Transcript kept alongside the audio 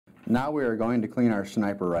Now we are going to clean our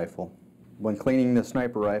sniper rifle. When cleaning the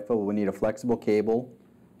sniper rifle, we need a flexible cable,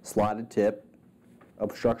 slotted tip,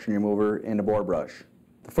 obstruction remover, and a bore brush.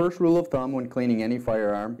 The first rule of thumb when cleaning any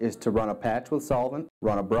firearm is to run a patch with solvent,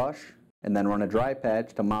 run a brush, and then run a dry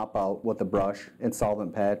patch to mop out what the brush and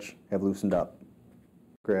solvent patch have loosened up.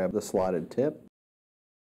 Grab the slotted tip.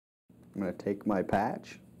 I'm going to take my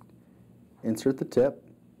patch, insert the tip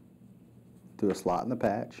through a slot in the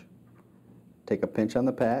patch, take a pinch on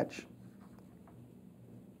the patch,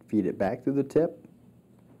 feed it back through the tip,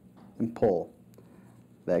 and pull.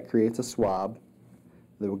 That creates a swab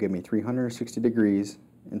that will give me 360 degrees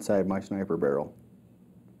inside my sniper barrel.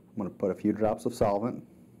 I'm going to put a few drops of solvent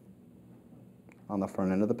on the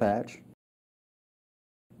front end of the patch.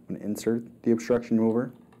 I'm going to insert the obstruction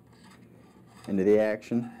remover into the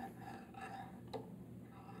action.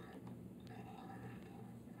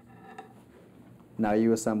 Now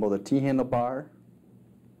you assemble the T-handle bar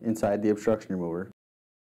inside the obstruction remover,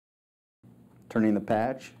 turning the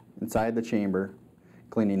patch inside the chamber,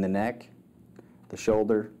 cleaning the neck, the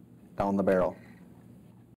shoulder, down the barrel.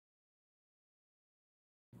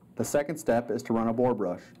 The second step is to run a bore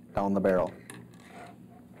brush down the barrel.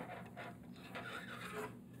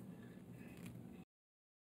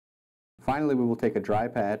 Finally, we will take a dry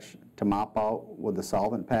patch to mop out where the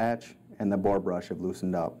solvent patch and the bore brush have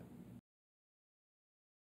loosened up.